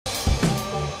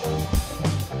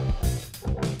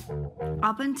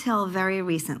Up until very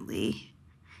recently,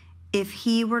 if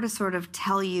he were to sort of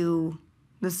tell you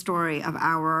the story of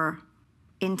our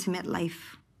intimate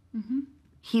life,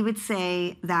 he would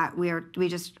say that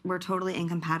we're totally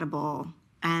incompatible,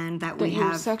 and that we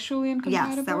have sexually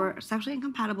incompatible. Yes, that we're sexually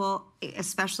incompatible,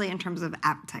 especially in terms of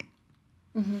appetite.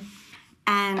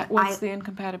 And what's the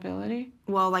incompatibility?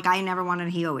 Well, like, I never wanted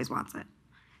it, he always wants it.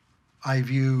 I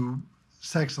view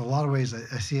sex in a lot of ways.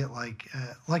 I see it like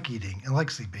eating and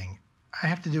like sleeping. I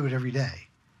have to do it every day.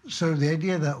 So the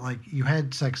idea that, like, you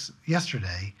had sex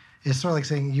yesterday is sort of like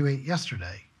saying you ate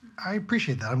yesterday. I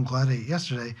appreciate that. I'm glad I ate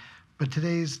yesterday, but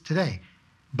today's today.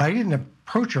 But I didn't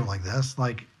approach her like this,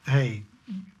 like, hey,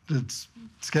 it's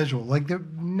scheduled. Like,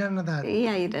 none of that.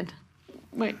 Yeah, you did.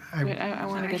 Wait, I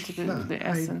want to get to the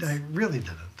essence. I really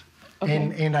didn't. Okay.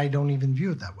 And I don't even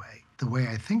view it that way. The way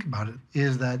I think about it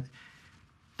is that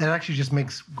actually just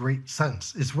makes great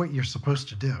sense. It's what you're supposed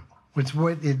to do. It's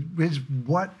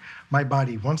what my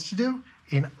body wants to do,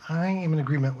 and I am in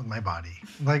agreement with my body.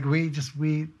 Like, we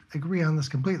agree on this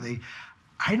completely.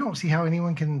 I don't see how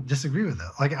anyone can disagree with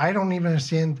it. Like, I don't even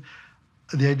understand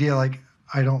the idea, like,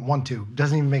 I don't want to.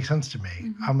 Doesn't even make sense to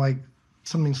me. I'm like,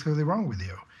 something's clearly wrong with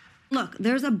you. Look,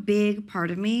 there's a big part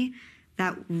of me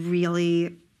that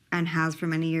really, and has for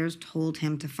many years, told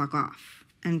him to fuck off.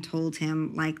 And told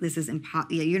him, like, this is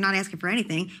impossible. You're not asking for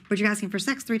anything, but you're asking for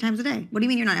sex 3 times a day. What do you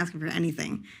mean you're not asking for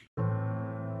anything?